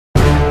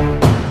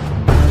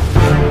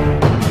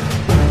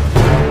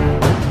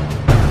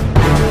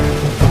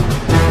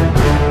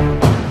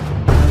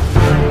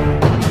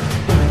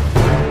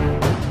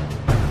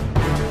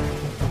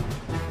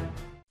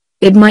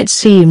It might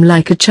seem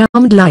like a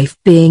charmed life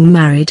being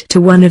married to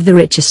one of the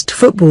richest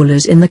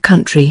footballers in the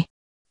country.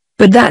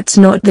 But that's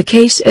not the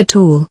case at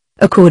all,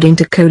 according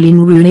to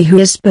Coleen Rooney, who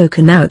has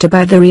spoken out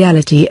about the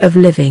reality of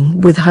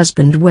living with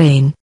husband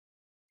Wayne.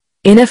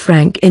 In a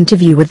frank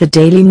interview with the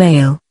Daily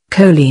Mail,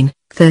 Coleen,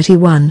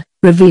 31,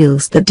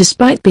 reveals that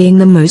despite being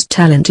the most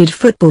talented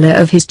footballer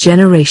of his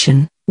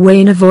generation,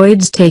 Wayne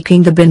avoids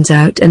taking the bins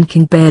out and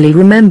can barely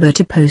remember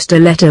to post a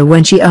letter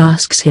when she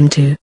asks him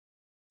to.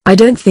 "I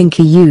don't think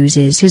he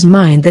uses his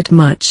mind that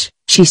much,"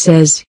 she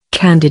says,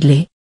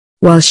 candidly.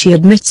 While she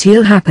admits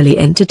he'll happily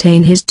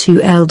entertain his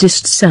two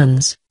eldest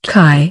sons,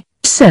 Kai,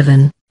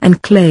 7,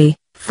 and Clay,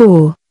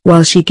 4,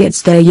 while she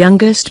gets their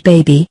youngest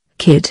baby,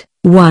 Kid,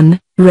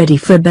 1, ready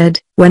for bed.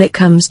 When it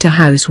comes to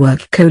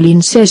housework,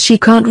 Coleen says she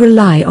can't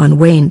rely on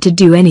Wayne to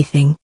do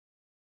anything.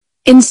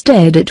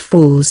 Instead, it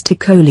falls to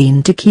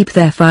Coleen to keep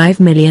their £5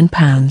 million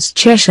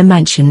Cheshire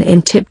mansion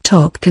in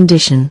tip-top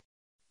condition.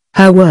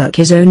 Her work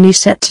is only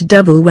set to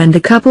double when the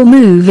couple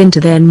move into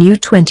their new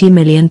 £20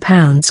 million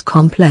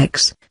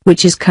complex,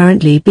 which is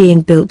currently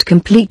being built,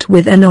 complete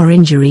with an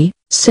orangery,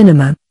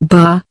 cinema,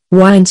 bar,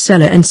 wine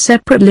cellar and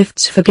separate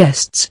lifts for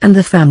guests and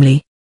the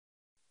family.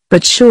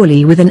 But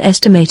surely with an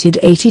estimated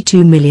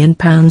 £82 million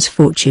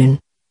fortune,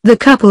 the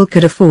couple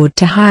could afford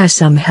to hire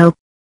some help.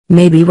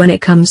 Maybe when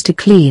it comes to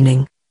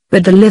cleaning,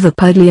 but the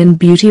Liverpudlian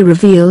beauty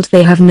revealed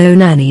they have no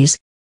nannies.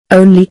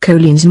 Only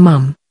Coleen's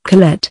mum,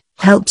 Colette,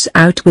 helps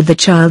out with the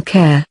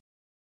childcare.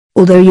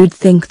 Although you'd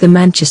think the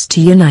Manchester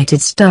United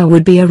star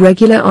would be a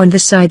regular on the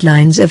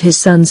sidelines of his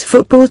son's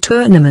football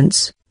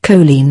tournaments,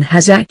 Coleen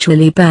has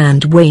actually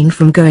banned Wayne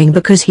from going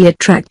because he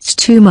attracts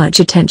too much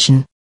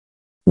attention.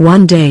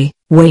 One day,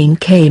 Wayne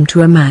came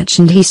to a match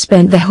and he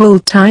spent the whole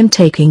time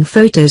taking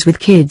photos with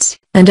kids,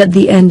 and at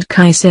the end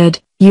Kai said,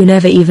 "You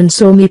never even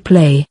saw me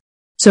play.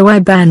 So I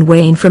ban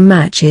Wayne from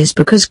matches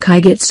because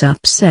Kai gets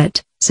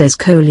upset," says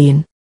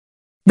Coleen.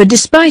 But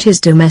despite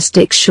his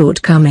domestic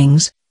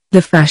shortcomings,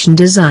 the fashion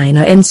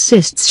designer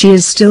insists she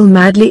is still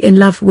madly in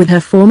love with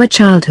her former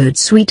childhood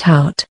sweetheart.